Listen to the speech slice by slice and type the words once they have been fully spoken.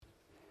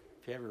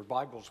If you have your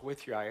Bibles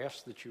with you, I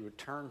ask that you would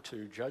turn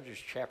to Judges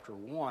chapter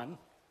 1.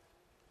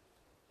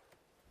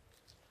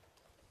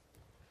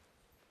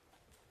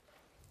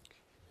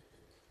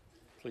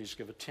 Please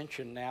give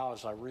attention now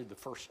as I read the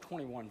first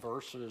 21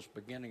 verses,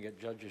 beginning at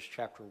Judges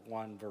chapter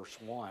 1, verse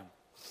 1.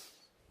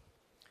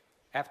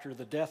 After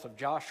the death of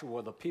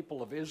Joshua, the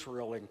people of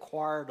Israel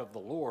inquired of the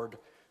Lord,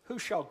 "Who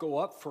shall go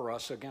up for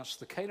us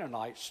against the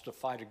Canaanites to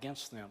fight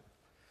against them?"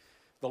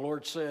 The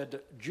Lord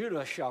said,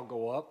 "Judah shall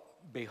go up.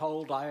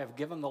 Behold, I have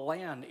given the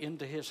land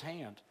into his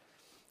hand."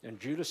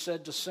 And Judah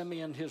said to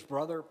Simeon his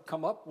brother,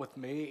 "Come up with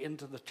me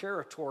into the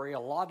territory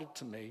allotted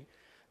to me,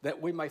 that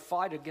we may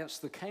fight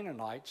against the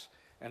Canaanites,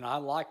 and I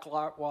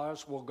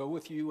likewise will go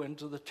with you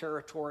into the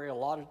territory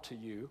allotted to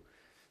you."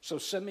 So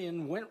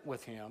Simeon went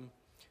with him.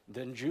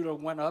 Then Judah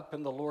went up,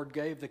 and the Lord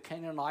gave the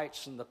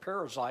Canaanites and the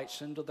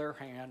Perizzites into their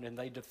hand, and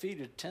they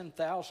defeated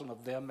 10,000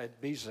 of them at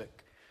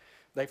Bezek.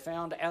 They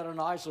found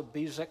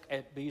Adonizah-Bezek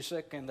at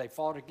Bezek, and they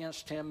fought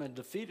against him and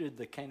defeated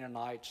the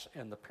Canaanites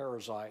and the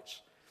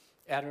Perizzites.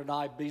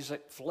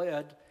 Adonai-Bezek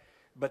fled,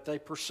 but they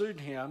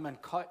pursued him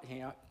and caught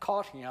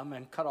him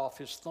and cut off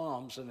his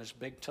thumbs and his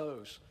big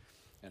toes.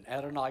 And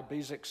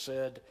Adonai-Bezek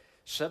said,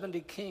 70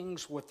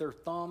 kings with their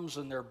thumbs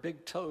and their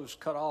big toes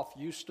cut off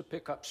used to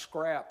pick up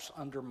scraps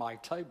under my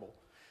table.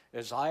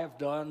 As I have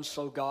done,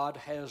 so God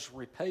has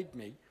repaid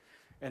me.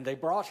 And they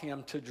brought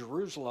him to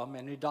Jerusalem,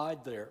 and he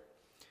died there.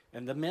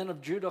 And the men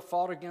of Judah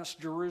fought against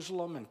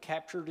Jerusalem and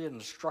captured it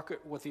and struck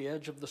it with the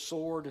edge of the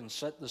sword and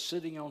set the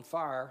city on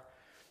fire.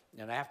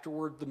 And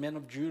afterward the men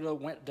of Judah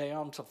went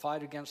down to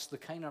fight against the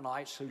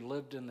Canaanites who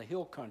lived in the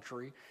hill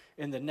country,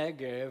 in the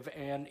Negev,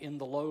 and in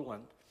the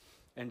lowland.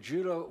 And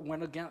Judah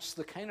went against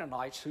the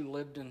Canaanites who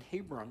lived in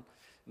Hebron.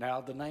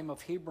 Now the name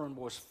of Hebron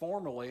was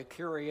formerly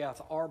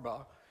Kiriath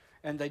Arba.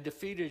 And they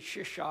defeated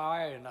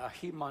Shishai and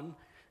Ahiman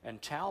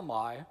and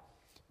Talmai.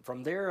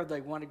 From there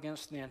they went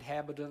against the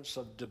inhabitants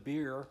of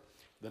Debir.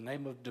 The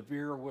name of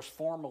Debir was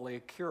formerly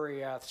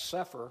Kiriath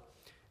Sepher.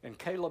 And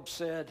Caleb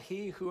said,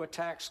 "He who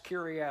attacks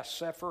Kiriath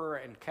Sepher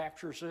and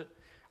captures it,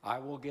 I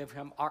will give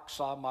him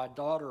Achsah my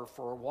daughter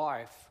for a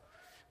wife."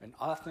 And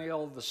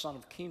Othniel the son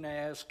of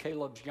Kenaz,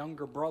 Caleb's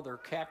younger brother,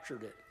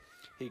 captured it.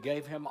 He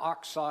gave him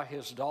Achsah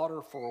his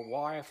daughter for a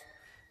wife.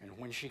 And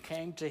when she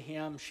came to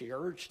him, she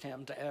urged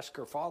him to ask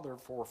her father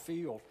for a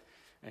field.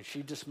 And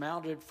she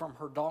dismounted from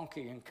her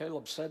donkey, and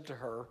Caleb said to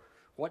her,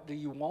 "What do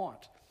you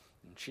want?"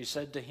 And she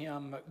said to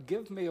him,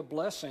 "Give me a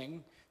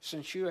blessing.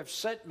 Since you have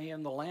set me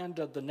in the land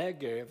of the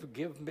Negev,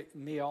 give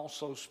me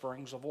also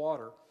springs of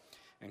water."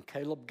 And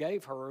Caleb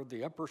gave her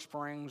the upper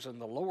springs and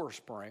the lower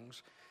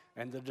springs.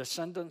 And the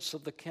descendants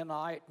of the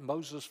Kenite,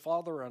 Moses'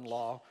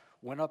 father-in-law,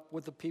 went up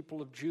with the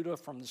people of Judah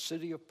from the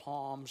city of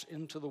palms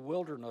into the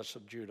wilderness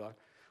of Judah,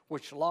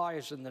 which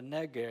lies in the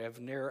Negev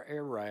near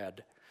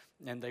Arad.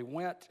 And they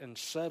went and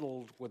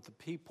settled with the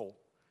people.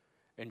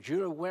 And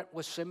Judah went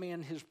with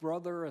Simeon his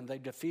brother, and they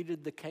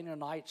defeated the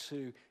Canaanites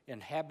who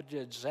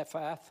inhabited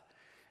Zephath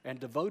and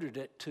devoted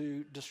it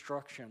to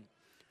destruction.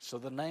 So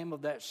the name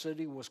of that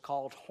city was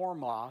called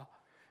Hormah.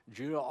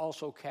 Judah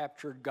also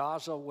captured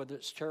Gaza with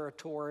its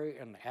territory,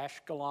 and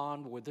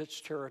Ashkelon with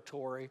its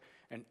territory,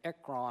 and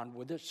Ekron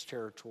with its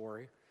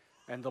territory.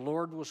 And the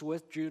Lord was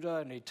with Judah,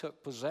 and he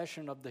took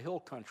possession of the hill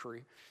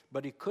country,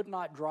 but he could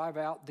not drive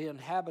out the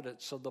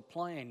inhabitants of the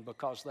plain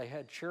because they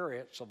had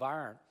chariots of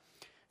iron.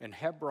 And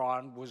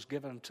Hebron was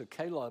given to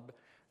Caleb,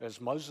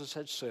 as Moses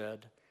had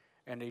said,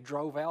 and he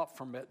drove out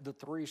from it the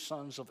 3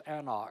 sons of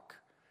Anak.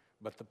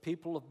 But the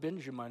people of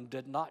Benjamin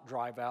did not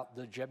drive out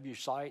the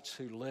Jebusites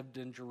who lived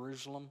in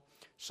Jerusalem.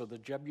 So the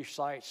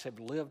Jebusites have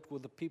lived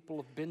with the people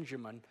of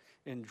Benjamin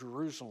in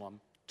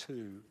Jerusalem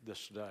to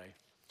this day.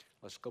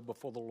 Let's go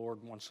before the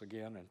Lord once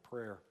again in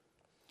prayer.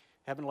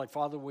 Heavenly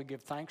Father, we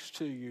give thanks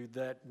to you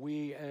that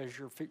we as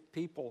your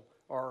people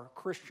are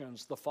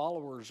Christians, the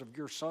followers of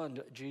your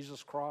Son,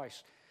 Jesus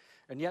Christ.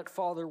 And yet,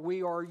 Father,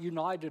 we are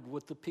united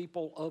with the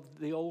people of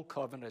the old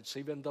covenants,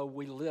 even though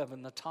we live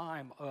in the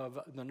time of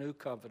the new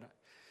covenant.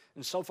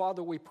 And so,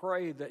 Father, we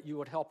pray that you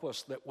would help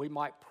us, that we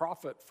might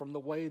profit from the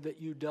way that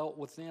you dealt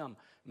with them,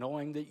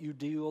 knowing that you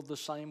deal the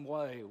same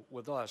way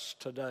with us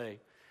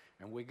today.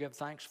 And we give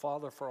thanks,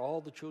 Father, for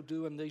all that you'll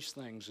do in these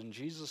things. In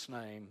Jesus'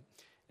 name,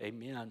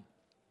 amen.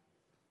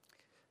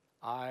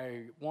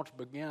 I want to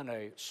begin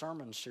a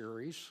sermon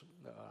series.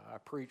 I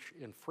preach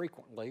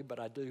infrequently,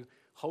 but I do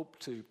hope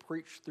to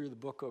preach through the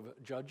book of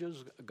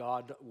Judges,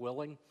 God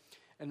willing.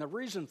 And the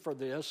reason for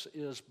this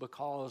is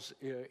because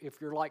if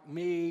you're like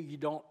me, you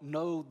don't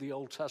know the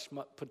Old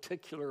Testament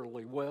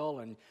particularly well,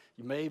 and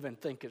you may even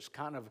think it's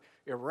kind of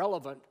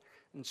irrelevant.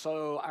 And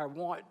so I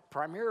want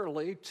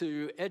primarily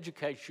to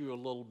educate you a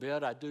little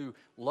bit. I do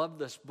love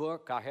this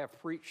book. I have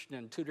preached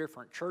in 2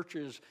 different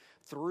churches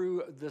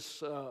through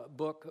this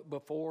book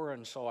before,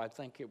 and so I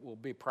think it will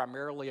be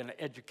primarily an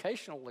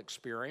educational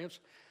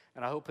experience.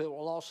 And I hope it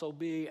will also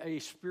be a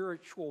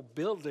spiritual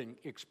building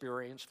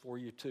experience for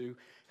you too,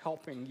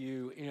 helping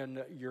you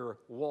in your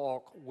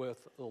walk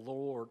with the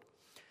Lord.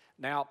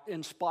 Now,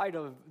 in spite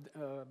of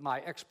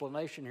my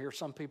explanation here,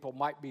 some people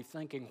might be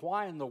thinking,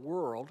 why in the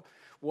world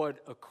would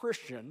a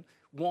Christian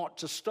want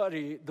to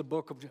study the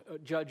book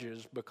of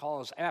Judges?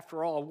 Because,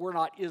 after all, we're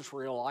not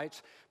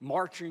Israelites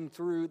marching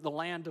through the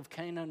land of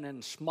Canaan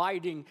and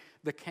smiting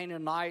the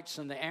Canaanites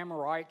and the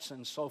Amorites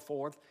and so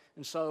forth.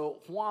 And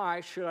so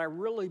why should I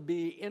really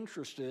be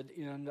interested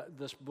in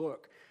this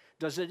book?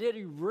 Does it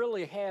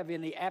really have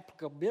any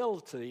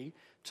applicability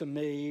to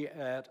me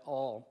at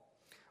all?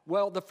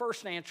 Well, the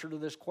first answer to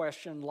this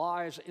question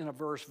lies in a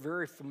verse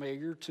very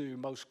familiar to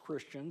most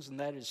Christians, and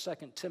that is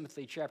 2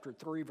 Timothy chapter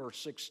 3, verse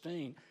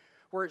 16,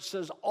 where it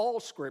says, all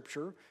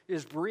Scripture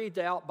is breathed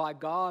out by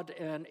God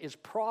and is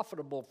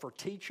profitable for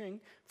teaching,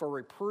 for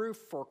reproof,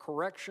 for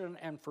correction,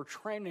 and for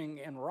training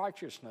in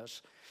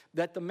righteousness,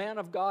 that the man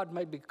of God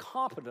may be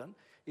competent,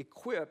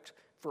 equipped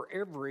for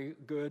every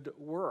good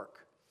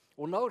work.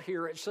 Well, note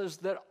here it says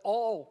that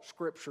all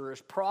Scripture is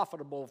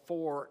profitable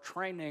for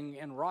training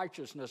in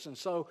righteousness. And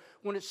so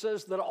when it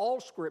says that all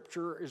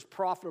Scripture is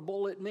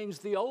profitable, it means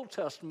the Old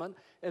Testament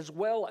as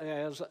well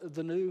as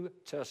the New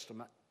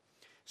Testament.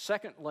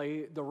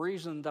 Secondly, the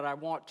reason that I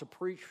want to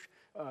preach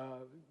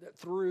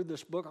through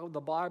this book of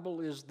the Bible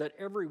is that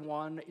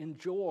everyone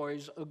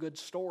enjoys a good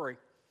story.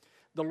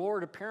 The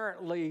Lord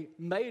apparently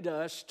made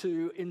us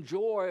to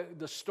enjoy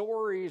the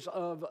stories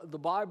of the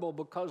Bible,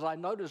 because I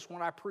notice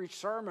when I preach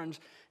sermons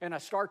and I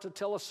start to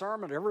tell a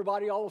sermon,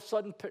 everybody all of a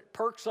sudden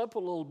perks up a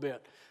little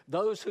bit.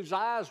 Those whose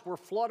eyes were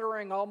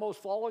fluttering,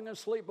 almost falling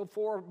asleep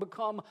before,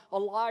 become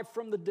alive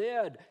from the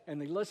dead, and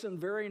they listen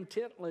very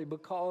intently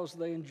because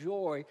they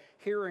enjoy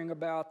hearing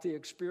about the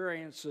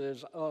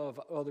experiences of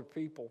other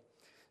people.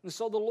 And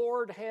so the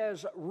Lord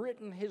has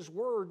written His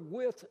Word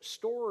with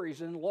stories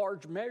in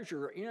large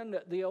measure in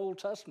the Old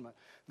Testament.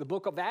 The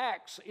book of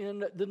Acts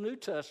in the New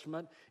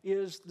Testament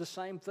is the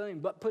same thing.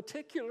 But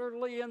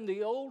particularly in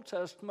the Old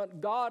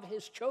Testament, God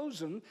has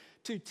chosen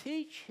to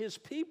teach His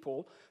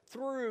people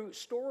through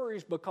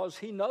stories because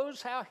He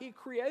knows how He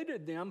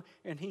created them,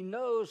 and He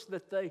knows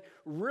that they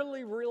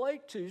really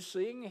relate to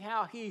seeing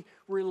how He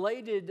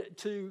related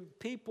to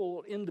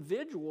people,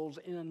 individuals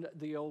in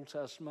the Old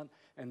Testament,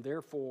 and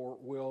therefore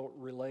will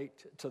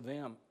relate to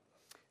them.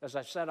 As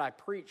I said, I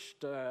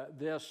preached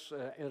this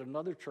at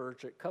another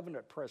church, at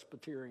Covenant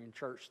Presbyterian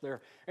Church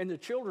there, and the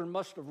children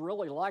must have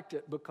really liked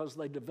it because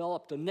they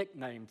developed a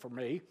nickname for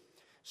me.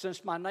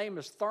 Since my name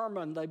is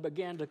Thurman, they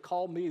began to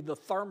call me the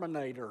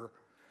Thurminator.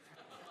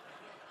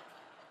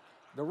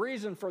 The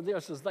reason for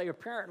this is they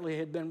apparently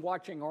had been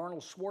watching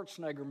Arnold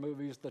Schwarzenegger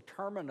movies, The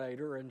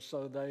Terminator, and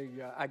so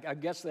I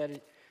guess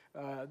that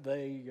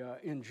they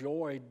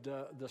enjoyed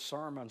the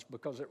sermons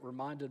because it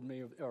reminded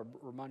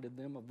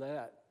them of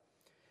that.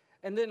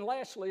 And then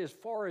lastly, as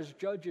far as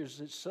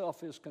Judges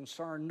itself is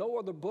concerned, no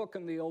other book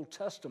in the Old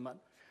Testament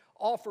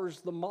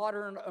offers the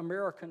modern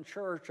American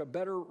church a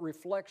better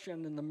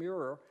reflection in the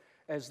mirror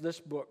as this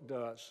book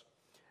does.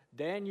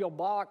 Daniel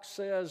Bach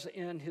says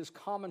in his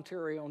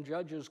commentary on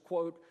Judges,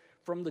 quote,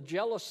 "From the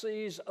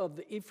jealousies of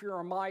the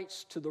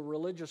Ephraimites to the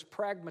religious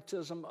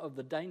pragmatism of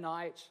the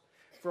Danites,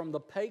 from the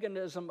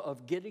paganism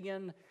of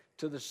Gideon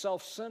to the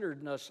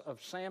self-centeredness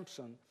of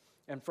Samson,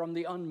 and from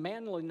the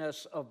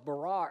unmanliness of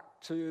Barak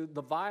to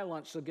the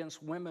violence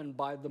against women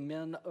by the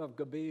men of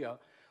Gibeah,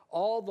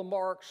 all the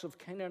marks of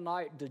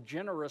Canaanite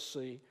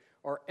degeneracy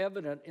are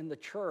evident in the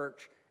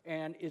church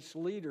and its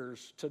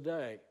leaders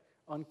today,"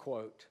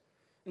 unquote.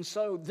 And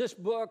so this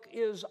book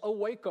is a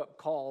wake-up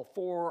call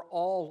for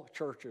all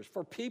churches,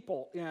 for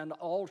people in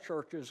all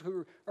churches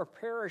who are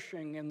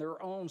perishing in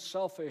their own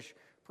selfish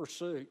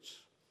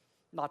pursuits.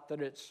 Not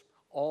that it's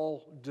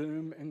all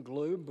doom and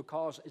gloom,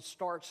 because it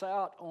starts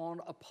out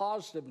on a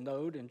positive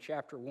note in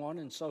chapter 1.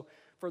 And so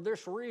for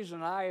this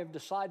reason, I have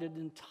decided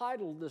to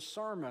entitle this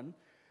sermon,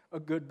 A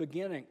Good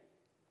Beginning.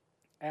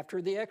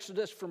 After the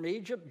exodus from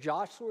Egypt,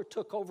 Joshua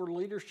took over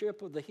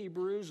leadership of the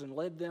Hebrews and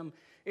led them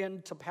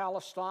into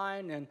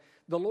Palestine, and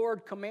the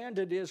Lord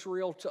commanded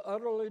Israel to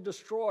utterly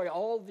destroy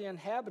all the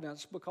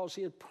inhabitants because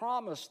He had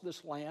promised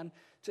this land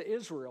to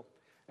Israel.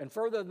 And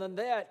further than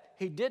that,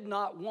 He did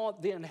not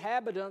want the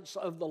inhabitants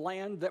of the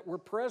land that were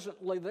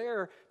presently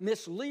there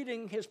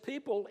misleading His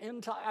people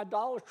into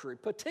idolatry,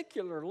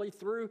 particularly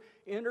through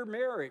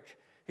intermarriage.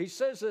 He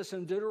says this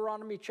in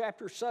Deuteronomy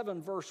chapter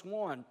 7, verse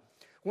 1.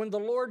 "When the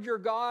Lord your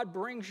God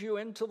brings you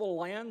into the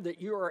land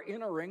that you are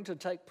entering to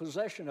take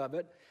possession of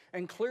it,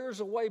 and clears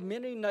away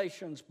many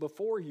nations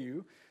before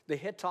you, the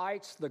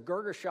Hittites, the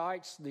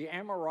Girgashites, the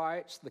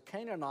Amorites, the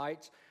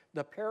Canaanites,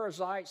 the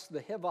Perizzites,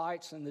 the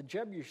Hivites, and the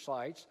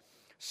Jebusites,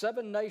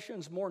 7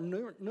 nations more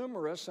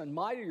numerous and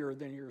mightier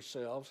than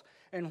yourselves,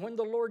 and when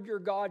the Lord your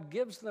God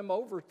gives them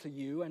over to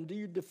you and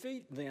you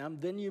defeat them,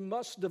 then you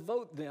must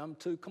devote them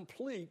to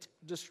complete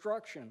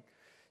destruction.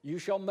 You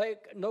shall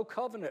make no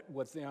covenant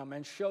with them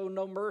and show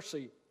no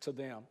mercy to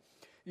them.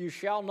 You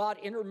shall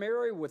not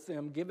intermarry with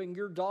them, giving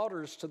your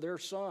daughters to their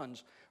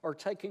sons, or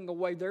taking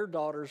away their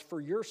daughters for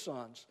your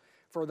sons.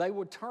 For they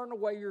would turn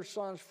away your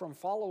sons from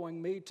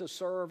following me to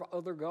serve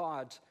other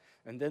gods.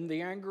 And then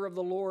the anger of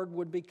the Lord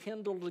would be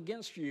kindled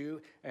against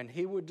you, and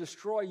he would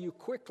destroy you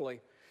quickly.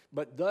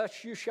 But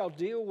thus you shall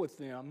deal with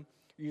them.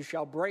 You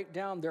shall break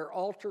down their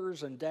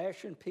altars and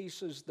dash in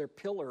pieces their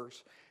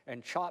pillars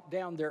and chop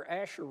down their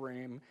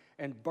asherim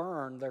and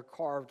burn their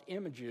carved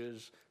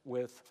images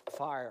with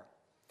fire.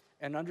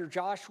 And under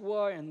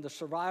Joshua and the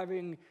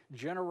surviving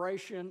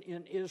generation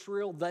in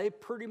Israel, they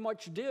pretty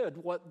much did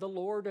what the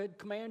Lord had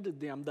commanded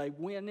them. They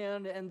went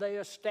in and they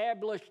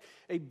established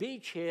a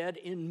beachhead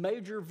in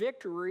major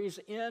victories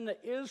in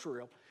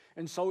Israel.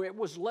 And so it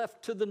was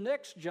left to the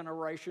next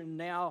generation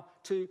now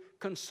to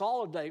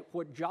consolidate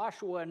what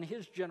Joshua and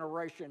his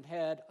generation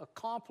had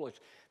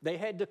accomplished. They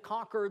had to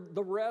conquer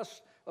the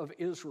rest of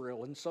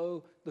Israel. And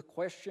so the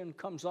question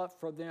comes up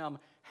for them,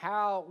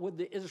 how would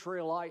the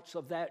Israelites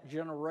of that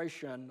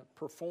generation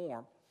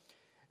perform?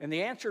 And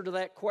the answer to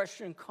that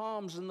question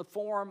comes in the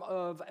form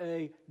of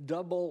a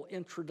double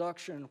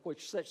introduction,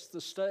 which sets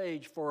the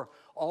stage for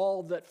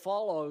all that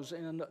follows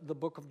in the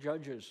book of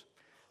Judges.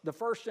 The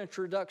first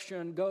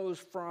introduction goes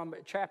from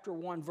chapter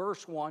 1,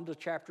 verse 1 to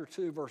chapter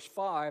 2, verse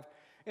 5,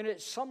 and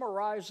it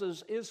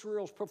summarizes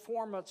Israel's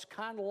performance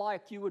kind of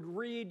like you would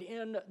read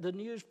in the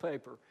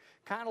newspaper,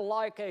 kind of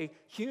like a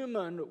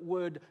human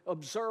would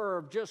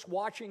observe just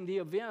watching the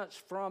events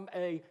from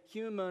a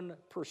human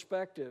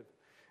perspective.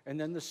 And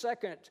then the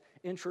second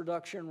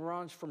introduction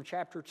runs from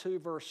chapter 2,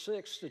 verse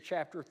 6 to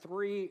chapter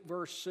 3,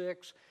 verse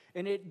 6,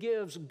 and it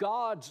gives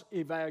God's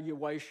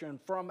evaluation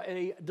from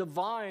a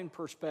divine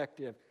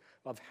perspective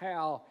of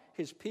how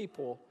his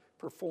people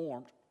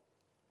performed.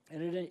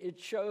 And it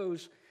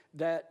shows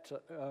that,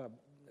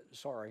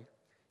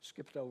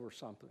 skipped over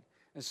something.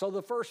 And so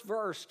the first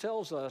verse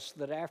tells us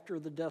that after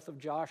the death of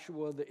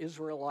Joshua, the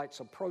Israelites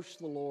approached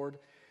the Lord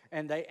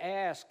and they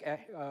asked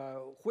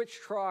which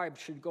tribe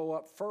should go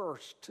up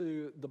first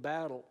to the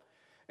battle.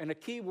 And a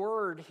key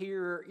word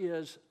here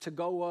is to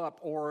go up,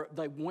 or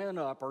they went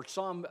up, or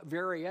some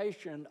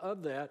variation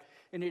of that.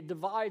 And it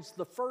divides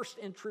the first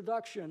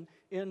introduction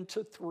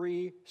into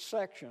three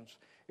sections.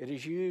 It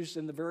is used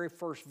in the very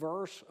first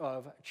verse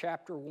of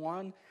chapter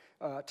 1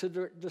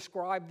 to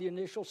describe the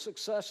initial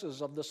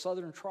successes of the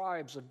southern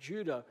tribes of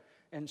Judah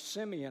and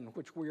Simeon,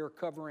 which we are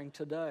covering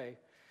today.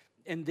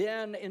 And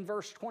then in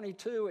verse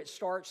 22, it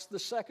starts the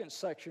second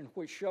section,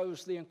 which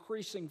shows the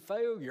increasing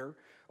failure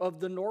of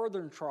the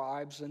northern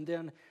tribes. And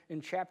then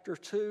in chapter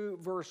 2,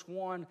 verse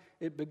 1,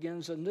 it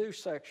begins a new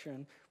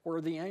section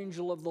where the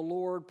angel of the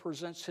Lord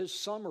presents his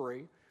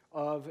summary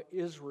of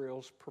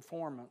Israel's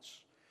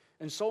performance.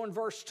 And so in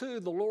verse 2,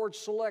 the Lord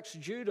selects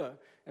Judah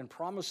and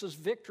promises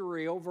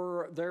victory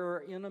over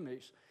their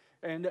enemies.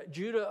 And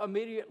Judah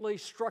immediately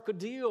struck a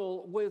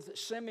deal with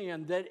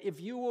Simeon that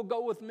if you will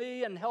go with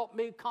me and help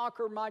me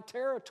conquer my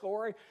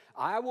territory,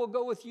 I will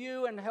go with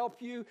you and help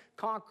you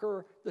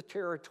conquer the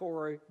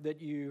territory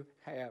that you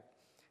have.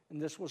 And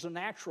this was a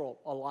natural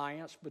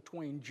alliance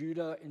between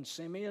Judah and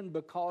Simeon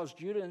because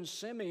Judah and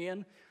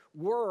Simeon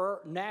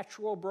were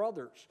natural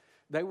brothers.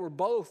 They were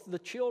both the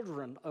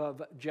children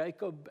of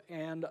Jacob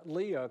and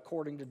Leah,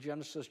 according to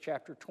Genesis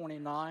chapter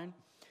 29.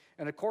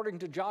 And according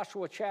to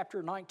Joshua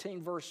chapter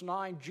 19, verse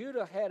 9,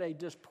 Judah had a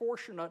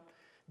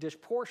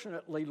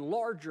disproportionately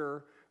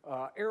larger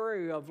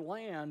area of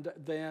land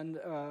than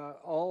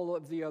all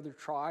of the other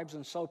tribes.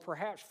 And so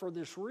perhaps for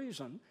this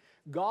reason,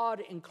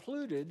 God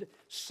included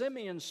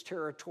Simeon's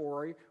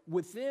territory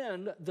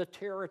within the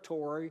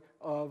territory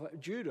of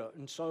Judah.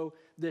 And so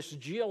this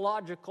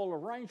geological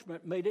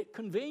arrangement made it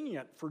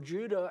convenient for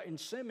Judah and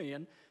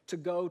Simeon to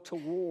go to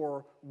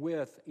war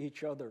with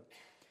each other.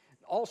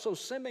 Also,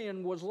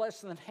 Simeon was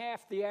less than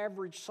half the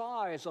average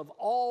size of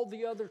all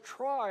the other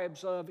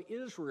tribes of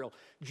Israel.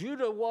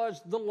 Judah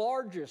was the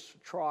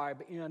largest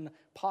tribe in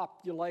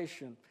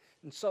population.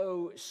 And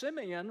so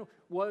Simeon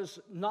was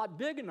not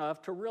big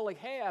enough to really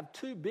have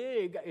too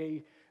big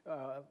a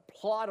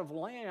plot of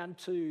land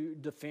to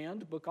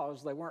defend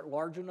because they weren't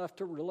large enough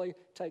to really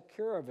take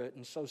care of it.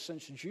 And so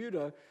since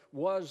Judah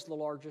was the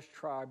largest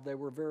tribe, they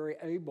were very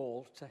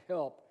able to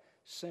help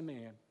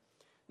Simeon.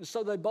 And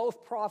so they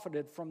both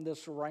profited from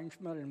this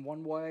arrangement in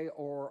one way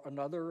or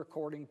another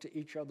according to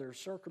each other's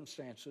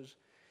circumstances.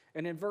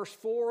 And in verse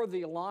 4,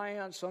 the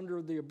alliance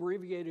under the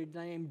abbreviated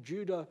name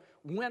Judah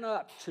went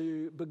up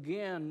to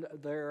begin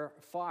their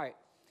fight.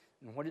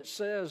 And when it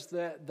says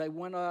that they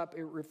went up,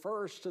 it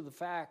refers to the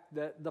fact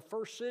that the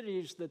first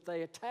cities that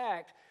they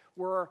attacked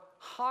were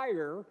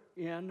higher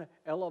in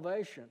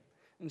elevation.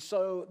 And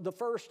so the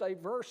first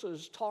 8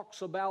 verses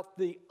talks about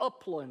the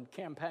upland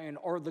campaign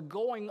or the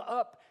going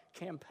up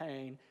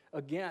campaign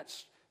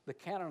against the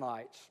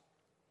Canaanites.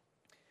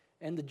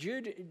 And the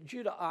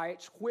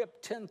Judahites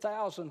whipped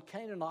 10,000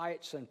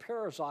 Canaanites and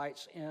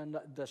Perizzites in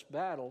this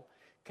battle.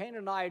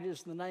 Canaanite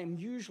is the name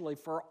usually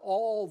for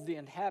all the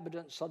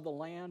inhabitants of the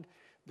land.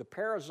 The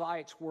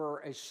Perizzites were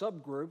a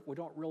subgroup. We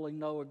don't really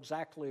know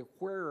exactly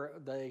where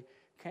they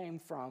came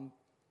from.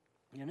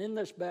 And in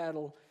this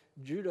battle,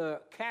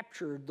 Judah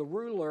captured the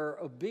ruler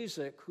of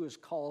Bezek, who is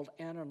called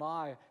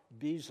Anani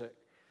Bezek.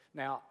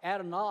 Now,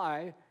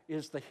 Adonai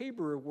is the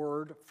Hebrew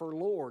word for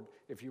Lord.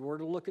 If you were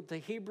to look at the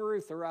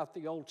Hebrew throughout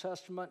the Old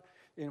Testament,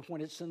 and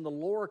when it's in the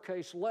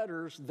lowercase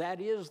letters,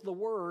 that is the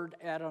word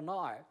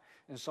Adonai.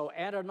 And so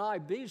Adonai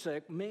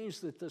Bezek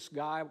means that this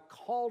guy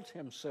called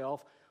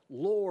himself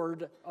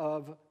Lord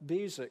of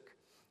Bezek.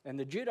 And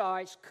the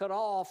Judahites cut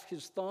off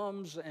his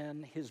thumbs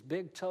and his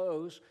big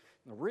toes.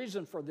 And the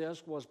reason for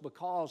this was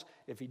because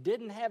if he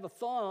didn't have a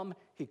thumb,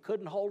 he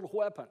couldn't hold a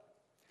weapon.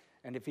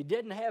 And if he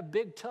didn't have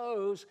big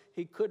toes,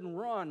 he couldn't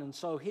run. And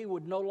so he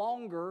would no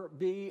longer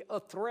be a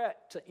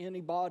threat to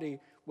anybody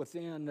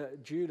within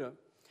Judah.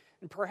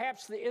 And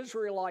perhaps the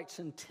Israelites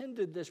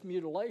intended this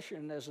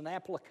mutilation as an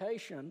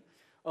application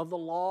of the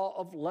law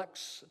of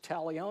lex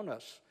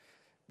talionis.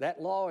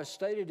 That law is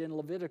stated in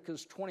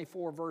Leviticus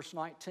 24, verse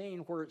 19,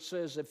 where it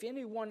says, if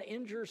anyone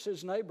injures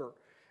his neighbor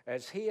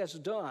as he has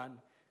done,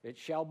 it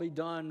shall be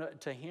done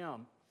to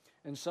him.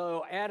 And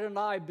so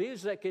Adonai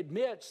Bezek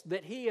admits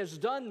that he has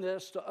done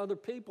this to other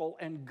people,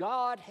 and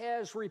God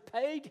has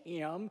repaid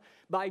him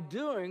by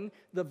doing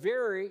the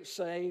very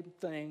same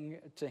thing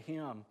to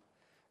him.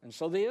 And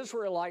so the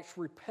Israelites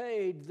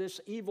repaid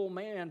this evil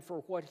man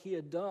for what he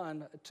had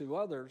done to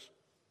others.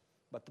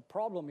 But the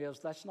problem is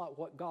that's not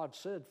what God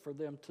said for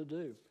them to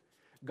do.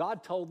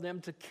 God told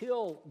them to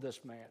kill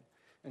this man.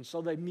 And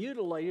so they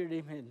mutilated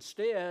him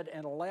instead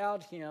and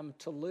allowed him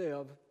to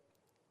live.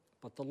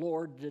 But the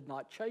Lord did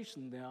not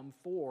chasten them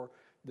for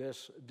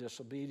this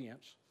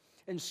disobedience.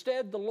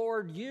 Instead, the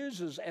Lord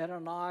uses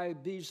Adonai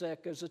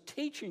Bezek as a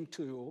teaching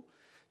tool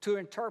to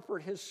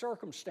interpret his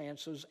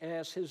circumstances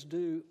as his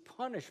due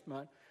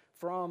punishment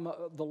from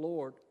the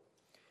Lord.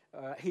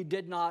 He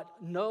did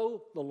not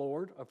know the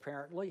Lord,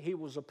 apparently. He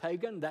was a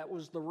pagan. That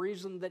was the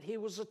reason that he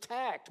was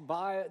attacked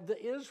by the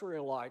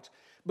Israelites.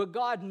 But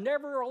God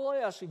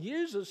nevertheless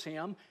uses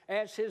him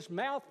as his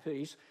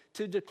mouthpiece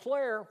to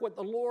declare what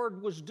the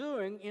Lord was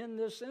doing in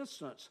this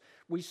instance.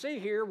 We see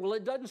here, well,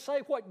 it doesn't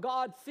say what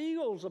God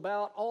feels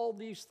about all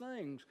these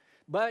things,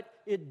 but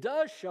it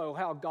does show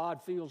how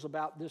God feels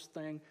about this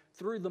thing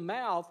through the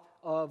mouth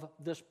of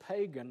this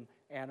pagan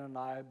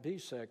Adonai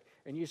Bezek.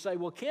 And you say,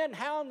 well, Ken,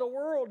 how in the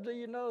world do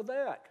you know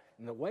that?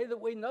 And the way that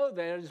we know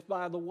that is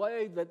by the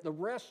way that the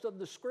rest of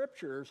the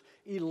scriptures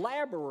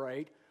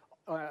elaborate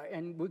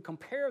and we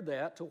compare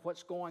that to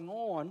what's going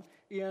on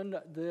in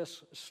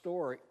this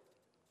story.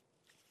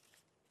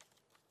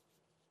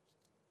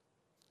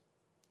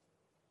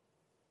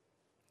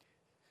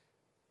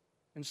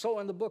 And so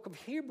in the book of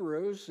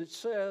Hebrews, it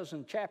says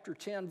in chapter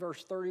 10,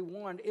 verse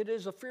 31, it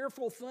is a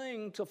fearful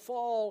thing to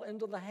fall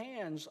into the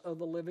hands of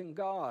the living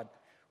God.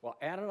 Well,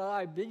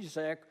 Adonai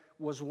Bezek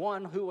was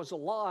one who was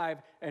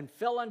alive and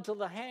fell into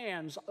the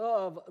hands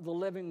of the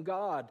living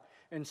God.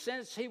 And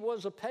since he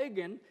was a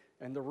pagan,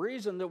 and the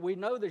reason that we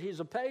know that he's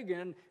a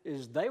pagan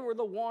is they were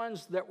the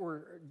ones that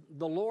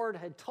the Lord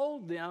had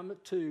told them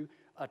to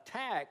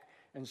attack.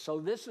 And so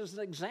this is an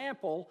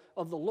example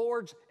of the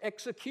Lord's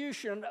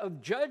execution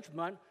of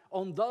judgment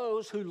on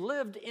those who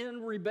lived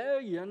in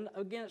rebellion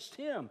against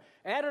him.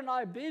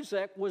 Adonai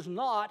Bezek was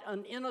not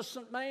an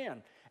innocent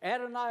man.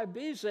 Adonai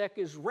Bezek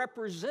is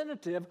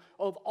representative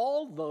of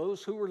all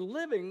those who were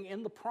living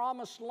in the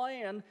promised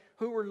land,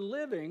 who were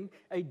living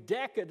a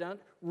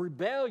decadent,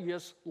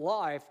 rebellious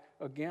life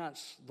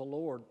against the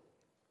Lord.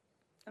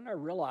 And I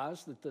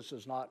realize that this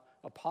is not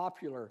a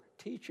popular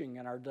teaching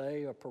in our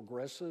day of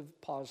progressive,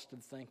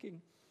 positive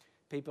thinking.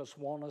 People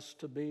want us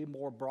to be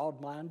more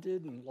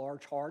broad-minded and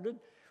large-hearted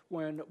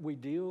when we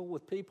deal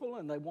with people,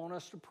 and they want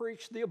us to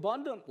preach the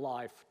abundant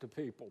life to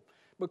people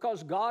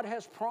because God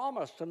has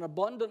promised an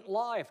abundant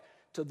life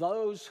to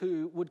those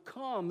who would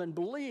come and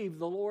believe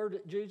the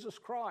Lord Jesus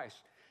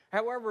Christ.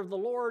 However, the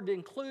Lord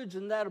includes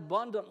in that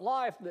abundant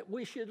life that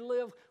we should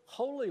live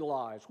holy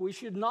lives. We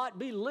should not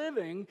be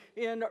living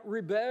in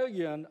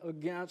rebellion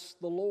against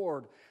the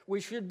Lord.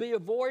 We should be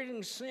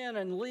avoiding sin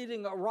and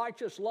leading a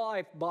righteous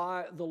life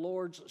by the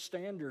Lord's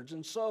standards.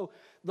 And so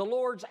the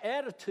Lord's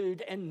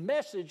attitude and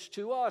message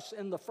to us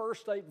in the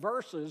first 8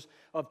 verses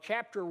of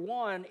chapter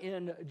 1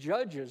 in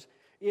Judges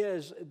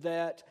is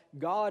that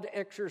God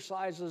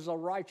exercises a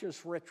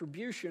righteous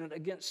retribution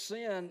against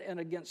sin and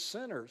against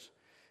sinners.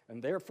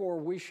 And therefore,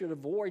 we should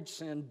avoid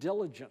sin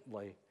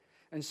diligently.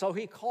 And so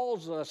he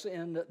calls us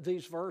in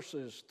these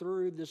verses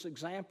through this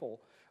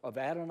example of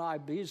Adonai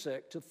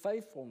Bezek to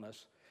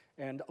faithfulness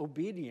and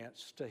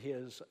obedience to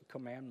his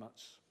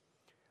commandments.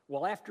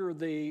 Well, after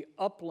the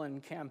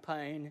upland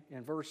campaign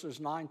in verses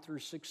 9 through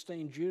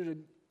 16, Judah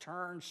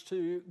turns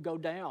to go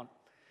down.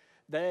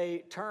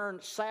 They turn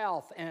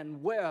south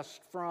and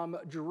west from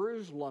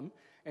Jerusalem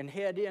and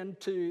head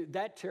into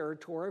that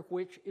territory,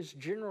 which is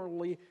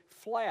generally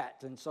flat.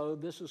 And so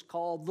this is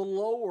called the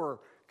lower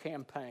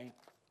campaign.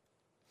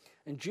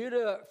 And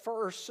Judah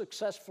first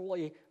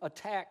successfully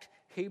attacked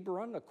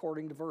Hebron.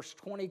 According to verse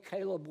 20,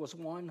 Caleb was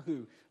one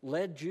who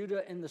led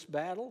Judah in this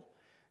battle.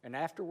 And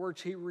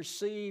afterwards, he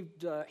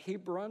received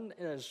Hebron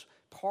as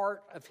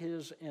part of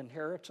his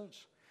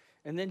inheritance.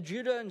 And then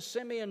Judah and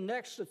Simeon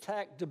next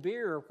attacked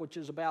Debir, which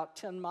is about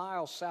 10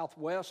 miles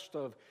southwest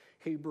of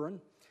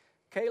Hebron.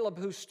 Caleb,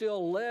 who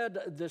still led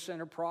this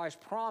enterprise,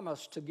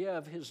 promised to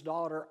give his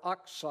daughter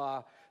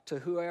Achsah to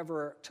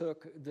whoever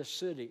took the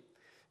city.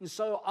 And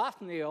so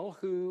Othniel,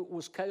 who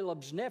was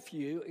Caleb's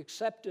nephew,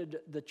 accepted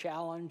the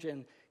challenge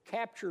and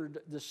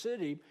captured the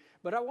city.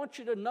 But I want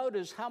you to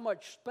notice how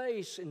much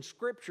space in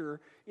Scripture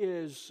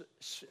is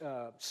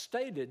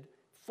stated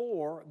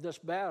for this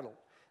battle.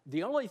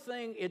 The only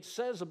thing it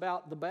says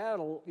about the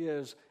battle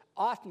is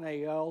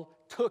Othniel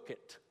took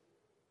it.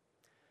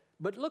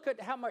 But look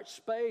at how much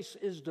space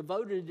is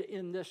devoted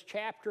in this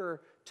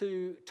chapter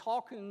to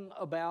talking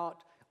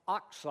about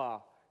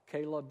Achsah,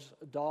 Caleb's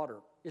daughter.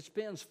 It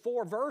spends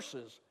 4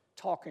 verses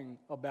talking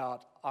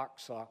about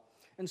Achsah.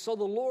 And so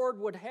the Lord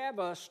would have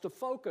us to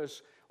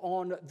focus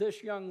on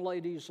this young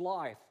lady's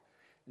life.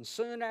 And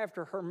soon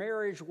after her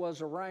marriage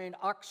was arranged,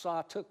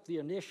 Achsah took the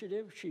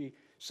initiative. She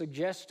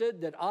suggested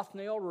that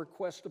Othniel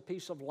request a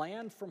piece of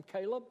land from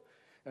Caleb.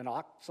 And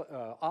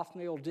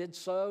Othniel did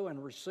so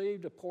and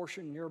received a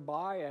portion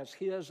nearby as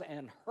his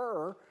and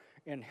her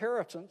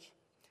inheritance.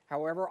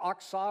 However,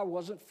 Achsah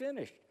wasn't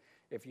finished.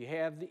 If you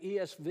have the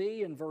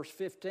ESV in verse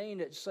 15,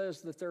 it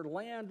says that their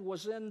land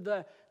was in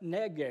the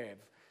Negev.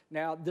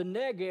 Now, the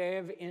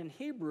Negev in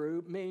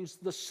Hebrew means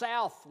the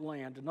south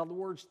land. In other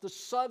words, the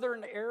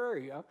southern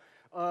area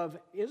of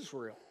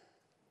Israel.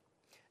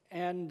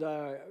 And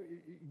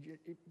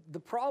the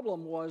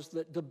problem was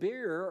that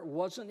Debir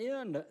wasn't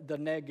in the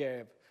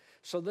Negev.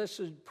 So this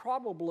is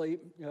probably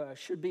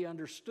should be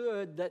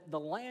understood that the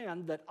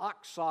land that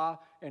Achsah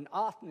and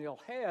Othniel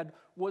had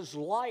was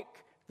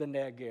like the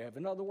Negev.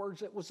 In other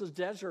words, it was a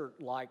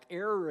desert-like,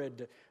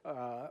 arid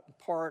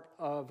part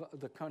of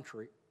the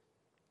country.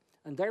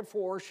 And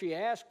therefore, she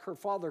asked her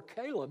father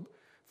Caleb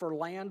for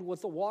land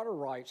with the water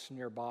rights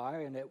nearby,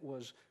 and it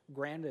was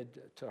granted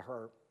to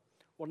her.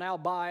 Well, now,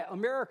 by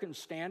American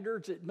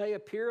standards, it may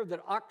appear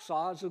that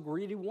Achsah is a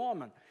greedy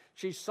woman.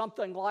 She's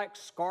something like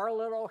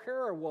Scarlett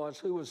O'Hara was,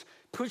 who was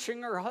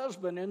pushing her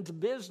husband into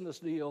business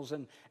deals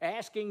and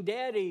asking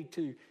Daddy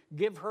to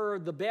give her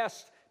the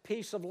best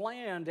piece of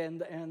land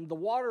and the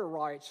water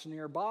rights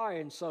nearby.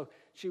 And so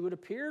she would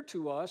appear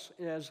to us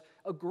as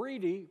a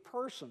greedy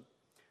person.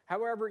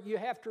 However, you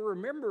have to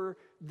remember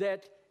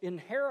that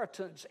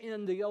inheritance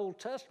in the Old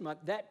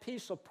Testament, that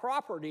piece of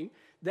property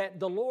that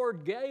the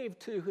Lord gave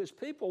to his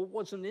people,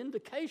 was an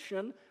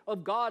indication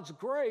of God's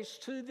grace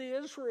to the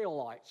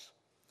Israelites.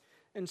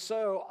 And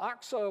so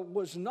Achsah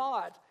was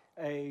not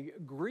a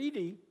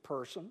greedy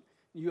person.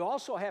 You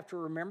also have to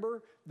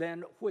remember that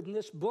when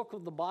this book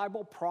of the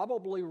Bible,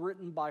 probably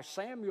written by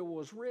Samuel,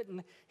 was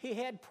written, he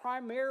had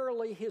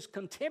primarily his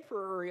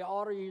contemporary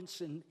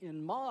audience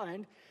in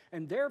mind,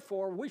 and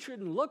therefore we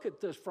shouldn't look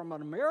at this from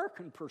an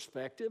American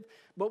perspective,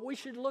 but we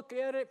should look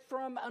at it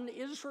from an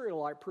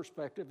Israelite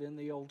perspective in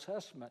the Old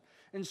Testament.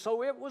 And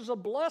so it was a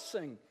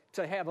blessing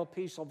to have a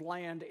piece of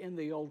land in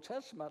the Old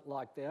Testament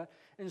like that.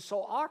 And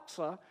so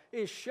Achsah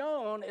is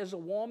shown as a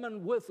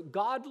woman with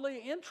godly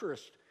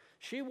interest.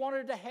 She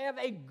wanted to have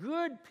a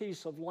good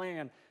piece of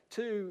land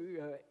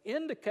to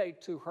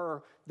indicate to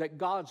her that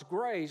God's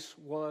grace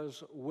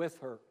was with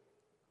her.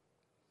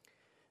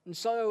 And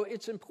so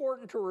it's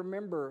important to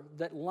remember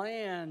that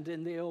land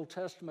in the Old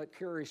Testament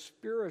carries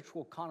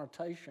spiritual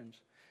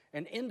connotations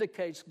and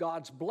indicates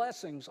God's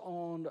blessings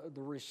on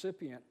the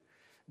recipient.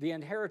 The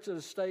inherited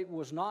estate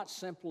was not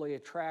simply a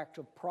tract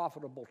of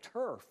profitable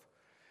turf,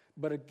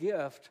 but a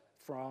gift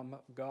from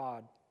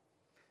God.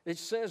 It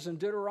says in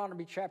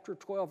Deuteronomy chapter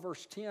 12,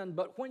 verse 10,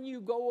 "But when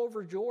you go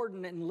over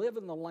Jordan and live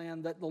in the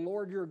land that the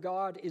Lord your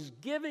God is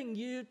giving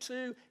you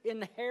to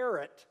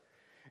inherit,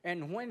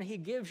 and when he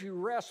gives you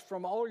rest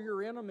from all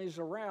your enemies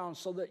around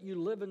so that you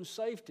live in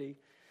safety,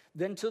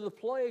 then to the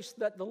place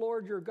that the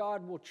Lord your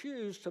God will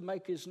choose to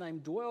make his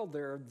name dwell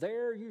there,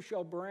 there you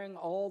shall bring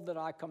all that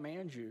I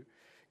command you,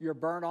 your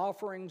burnt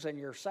offerings and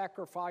your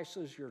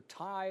sacrifices, your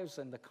tithes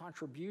and the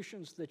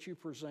contributions that you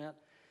present,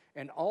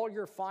 and all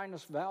your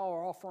finest vow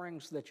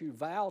offerings that you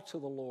vow to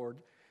the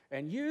Lord.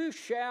 And you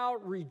shall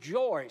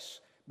rejoice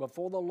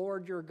before the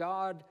Lord your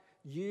God,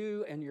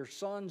 you and your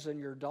sons and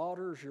your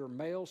daughters, your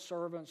male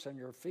servants and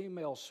your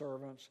female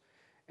servants,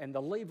 and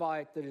the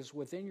Levite that is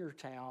within your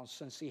town,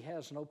 since he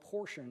has no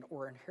portion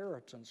or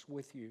inheritance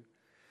with you."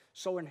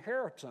 So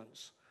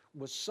inheritance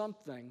was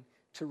something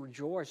to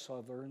rejoice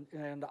over,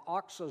 and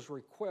Achsah's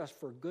request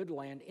for good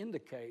land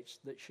indicates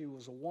that she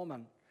was a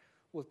woman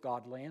with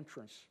godly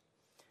interests.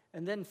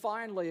 And then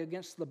finally,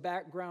 against the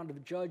background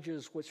of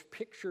Judges, which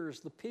pictures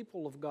the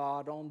people of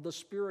God on the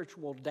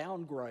spiritual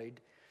downgrade,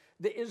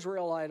 the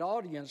Israelite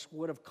audience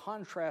would have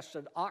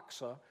contrasted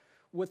Achsah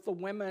with the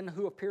women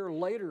who appear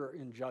later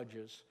in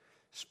Judges,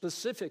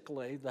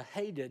 specifically the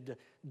hated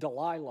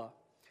Delilah.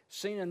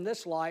 Seen in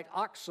this light,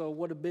 Achsah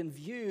would have been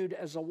viewed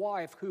as a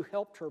wife who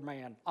helped her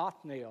man,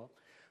 Othniel,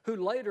 who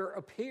later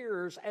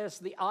appears as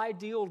the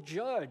ideal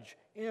judge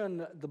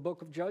in the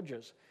book of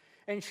Judges.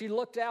 And she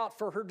looked out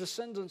for her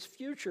descendants'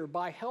 future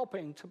by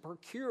helping to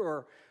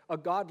procure a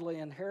godly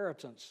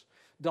inheritance.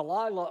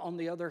 Delilah, on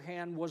the other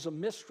hand, was a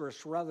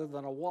mistress rather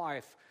than a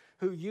wife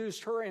who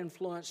used her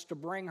influence to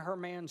bring her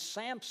man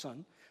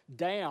Samson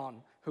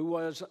down who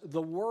was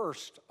the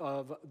worst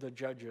of the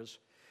judges.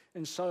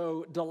 And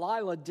so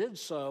Delilah did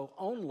so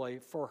only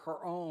for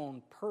her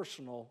own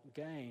personal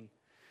gain.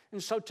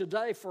 And so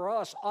today for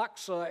us,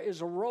 Aksa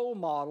is a role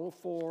model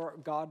for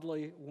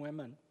godly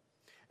women.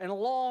 And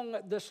along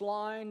this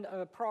line,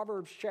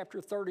 Proverbs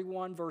chapter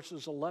 31,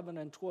 verses 11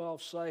 and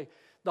 12 say,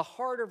 "The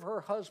heart of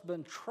her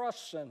husband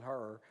trusts in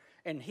her,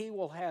 and he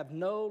will have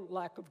no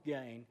lack of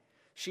gain.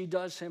 She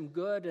does him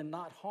good and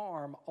not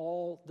harm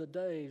all the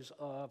days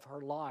of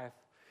her life."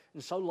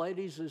 And so,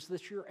 ladies, is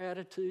this your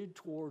attitude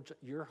towards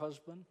your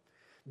husband?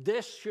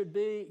 This should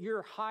be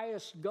your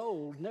highest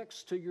goal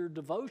next to your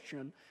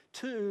devotion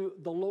to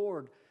the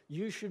Lord.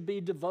 You should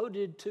be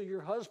devoted to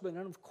your husband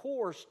and, of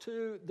course,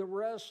 to the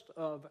rest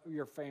of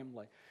your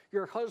family.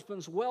 Your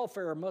husband's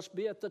welfare must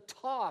be at the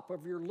top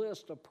of your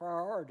list of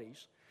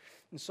priorities.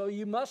 And so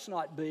you must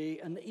not be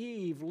an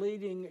Eve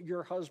leading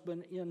your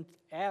husband,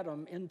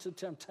 Adam, into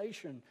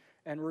temptation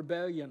and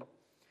rebellion.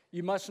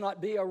 You must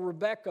not be a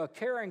Rebekah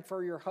caring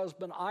for your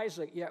husband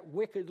Isaac, yet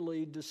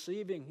wickedly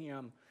deceiving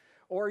him.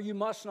 Or you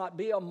must not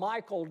be a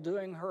Michal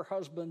doing her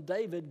husband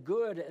David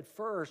good at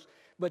first,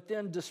 but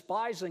then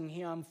despising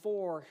him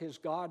for his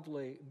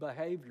godly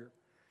behavior.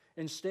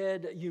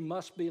 Instead, you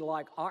must be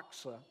like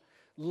Aksa,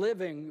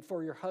 living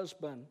for your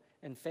husband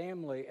and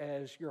family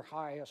as your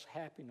highest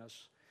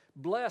happiness.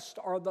 Blessed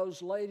are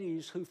those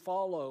ladies who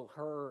follow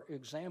her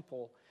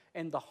example,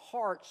 and the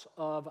hearts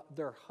of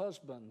their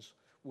husbands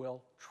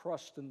will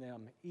trust in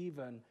them,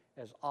 even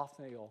as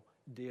Othniel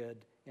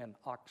did in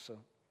Aksa.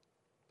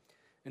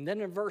 And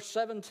then in verse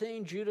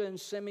 17, Judah and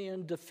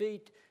Simeon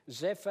defeat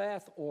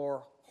Zephath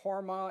or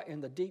Hormah in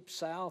the deep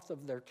south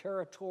of their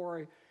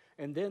territory.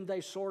 And then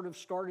they sort of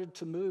started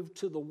to move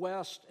to the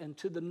west and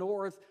to the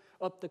north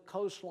up the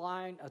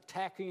coastline,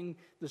 attacking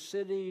the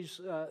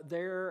cities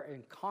there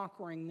and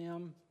conquering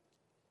them.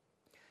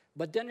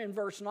 But then in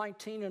verse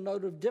 19, a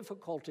note of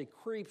difficulty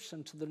creeps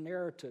into the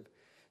narrative.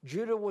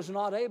 Judah was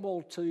not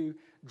able to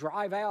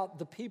drive out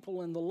the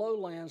people in the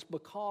lowlands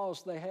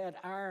because they had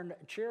iron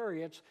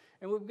chariots.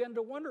 And we began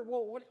to wonder,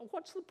 well,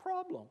 what's the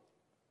problem?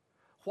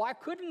 Why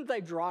couldn't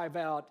they drive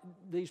out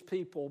these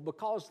people?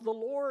 Because the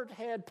Lord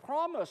had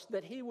promised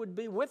that he would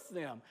be with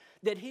them,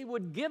 that he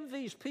would give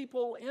these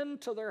people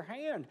into their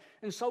hand.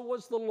 And so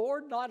was the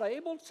Lord not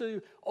able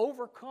to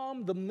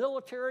overcome the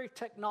military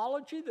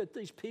technology that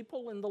these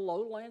people in the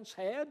lowlands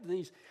had,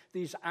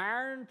 these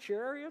iron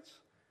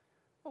chariots?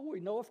 Well,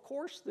 we know, of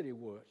course, that he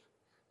would.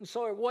 And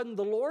so it wasn't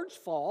the Lord's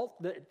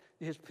fault that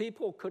his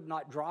people could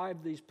not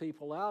drive these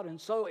people out.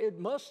 And so it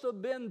must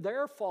have been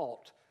their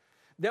fault.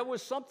 There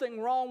was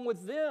something wrong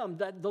with them,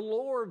 that the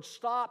Lord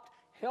stopped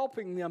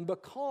helping them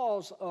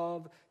because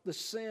of the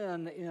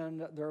sin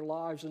in their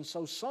lives. And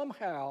so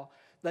somehow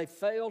they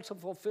failed to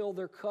fulfill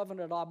their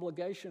covenant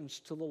obligations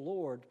to the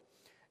Lord.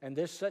 And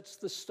this sets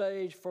the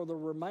stage for the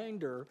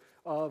remainder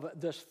of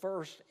this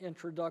first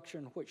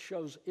introduction, which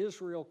shows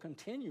Israel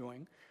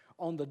continuing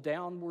on the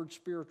downward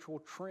spiritual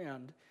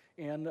trend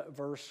in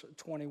verse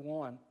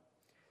 21.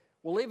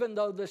 Well, even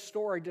though this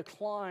story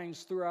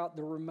declines throughout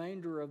the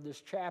remainder of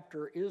this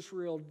chapter,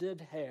 Israel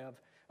did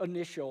have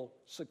initial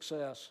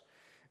success.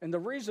 And the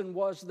reason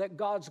was that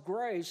God's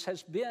grace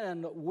has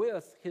been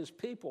with his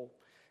people.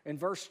 In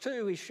verse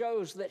 2, he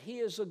shows that he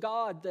is a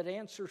God that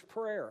answers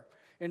prayer.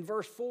 In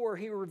verse 4,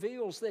 he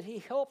reveals that he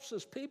helps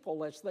his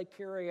people as they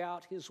carry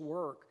out his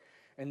work.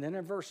 And then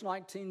in verse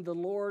 19, the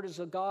Lord is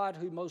a God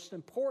who most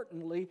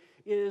importantly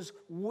is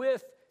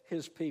with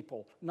his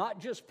people,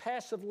 not just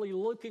passively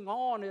looking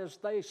on as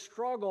they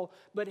struggle,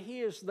 but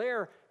he is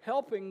there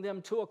helping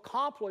them to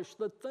accomplish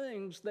the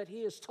things that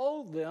he has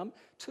told them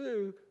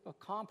to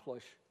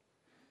accomplish.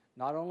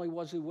 Not only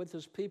was he with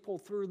his people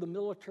through the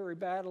military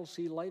battles,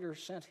 he later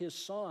sent his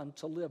son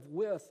to live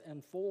with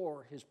and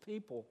for his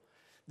people.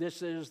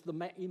 This is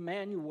the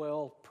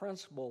Emmanuel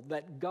principle,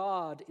 that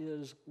God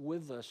is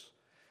with us.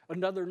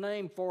 Another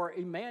name for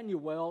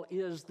Emmanuel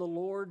is the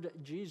Lord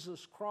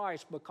Jesus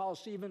Christ,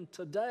 because even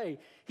today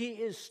he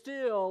is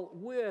still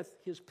with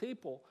his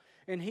people.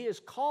 And he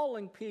is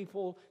calling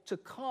people to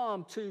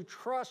come, to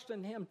trust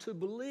in him, to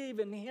believe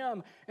in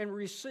him, and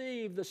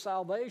receive the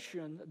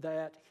salvation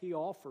that he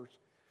offers.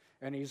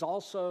 And he's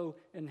also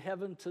in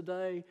heaven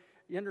today,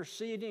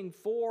 interceding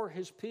for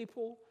his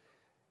people,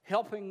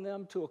 helping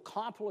them to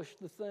accomplish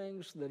the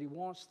things that he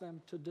wants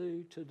them to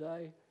do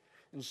today.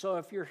 And so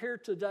if you're here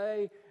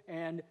today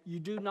and you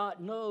do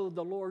not know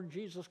the Lord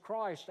Jesus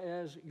Christ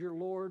as your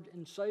Lord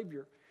and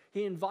Savior,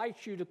 he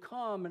invites you to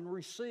come and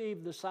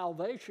receive the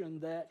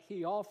salvation that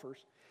he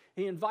offers.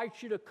 He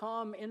invites you to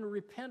come in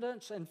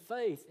repentance and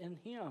faith in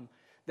him.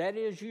 That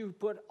is, you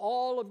put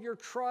all of your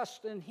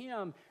trust in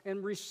him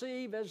and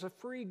receive as a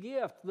free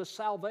gift the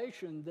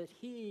salvation that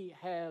he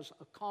has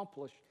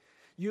accomplished.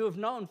 You have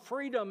known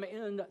freedom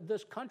in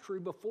this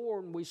country before,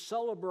 and we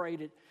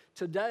celebrate it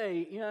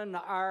today in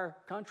our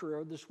country,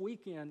 or this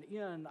weekend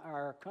in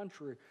our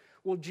country.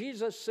 Well,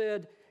 Jesus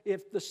said,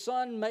 if the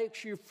Son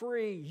makes you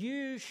free,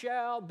 you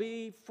shall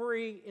be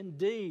free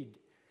indeed.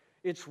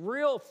 It's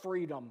real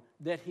freedom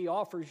that he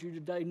offers you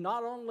today,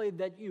 not only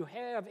that you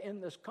have in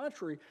this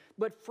country,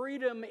 but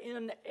freedom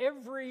in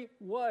every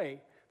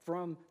way,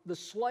 from the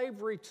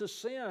slavery to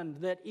sin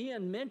that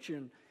Ian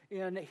mentioned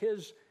in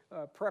his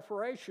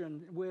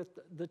preparation with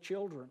the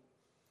children.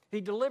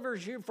 He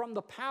delivers you from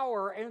the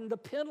power and the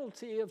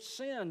penalty of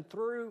sin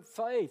through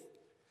faith.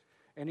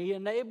 And he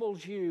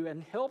enables you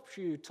and helps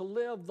you to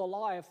live the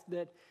life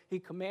that he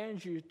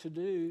commands you to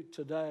do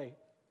today.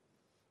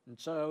 And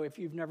so if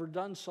you've never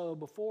done so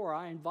before,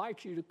 I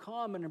invite you to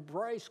come and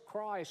embrace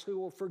Christ, who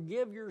will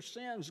forgive your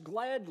sins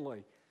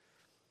gladly.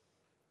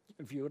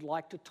 If you would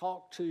like to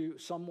talk to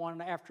someone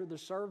after the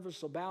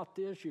service about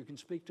this, you can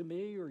speak to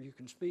me or you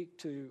can speak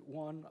to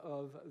one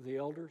of the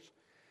elders.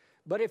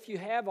 But if you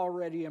have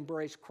already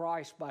embraced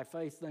Christ by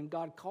faith, then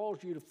God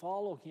calls you to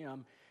follow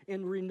him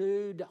in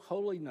renewed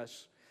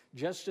holiness.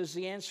 Just as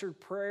he answered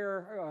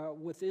prayer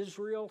with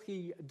Israel,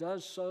 he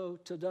does so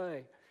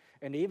today.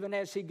 And even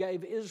as he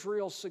gave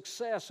Israel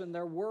success in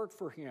their work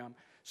for him,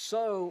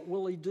 so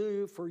will he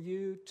do for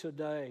you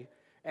today.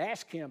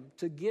 Ask him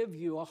to give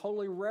you a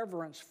holy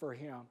reverence for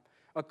him,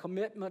 a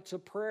commitment to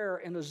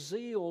prayer, and a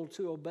zeal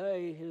to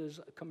obey his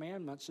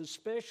commandments,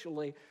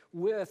 especially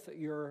with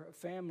your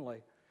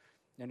family.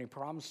 And he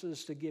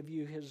promises to give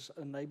you his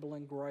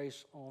enabling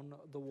grace on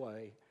the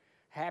way.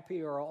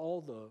 Happy are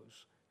all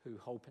those who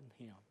hope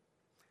in him.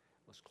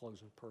 Let's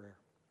close in prayer.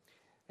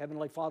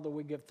 Heavenly Father,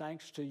 we give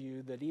thanks to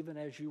you that even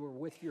as you were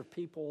with your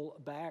people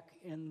back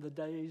in the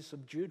days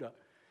of Judah,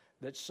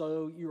 that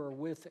so you are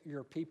with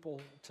your people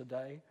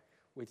today.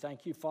 We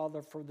thank you,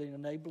 Father, for the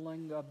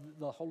enabling of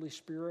the Holy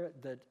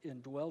Spirit that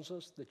indwells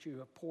us, that you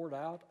have poured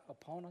out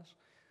upon us.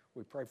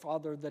 We pray,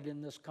 Father, that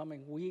in this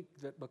coming week,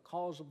 that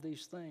because of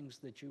these things,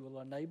 that you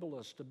will enable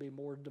us to be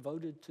more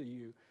devoted to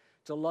you,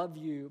 to love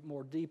you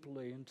more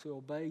deeply, and to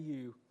obey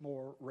you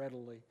more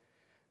readily.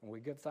 And we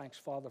give thanks,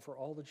 Father, for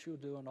all that you'll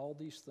do in all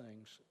these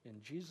things.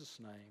 In Jesus'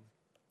 name,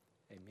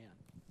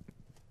 amen.